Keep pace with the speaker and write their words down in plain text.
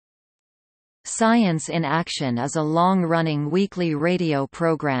Science in Action is a long-running weekly radio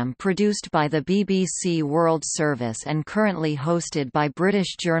programme produced by the BBC World Service and currently hosted by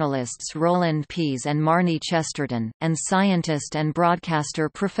British journalists Roland Pease and Marnie Chesterton, and scientist and broadcaster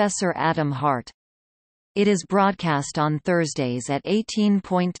Professor Adam Hart. It is broadcast on Thursdays at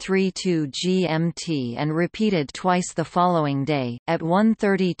 18.32 GMT and repeated twice the following day, at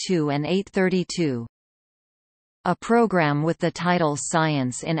 1:32 and 8:32. A program with the title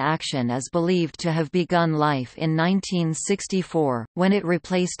Science in Action is believed to have begun life in 1964, when it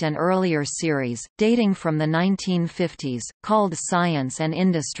replaced an earlier series, dating from the 1950s, called Science and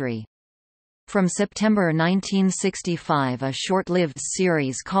Industry. From September 1965 a short-lived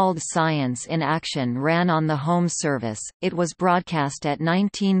series called Science in Action ran on the home service. It was broadcast at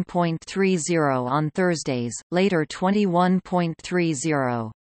 19.30 on Thursdays, later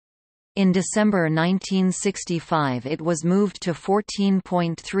 21.30. In December 1965 it was moved to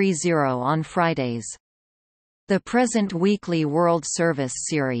 14.30 on Fridays. The present weekly World Service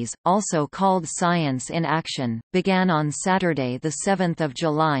series, also called Science in Action, began on Saturday 7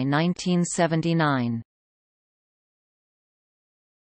 July 1979.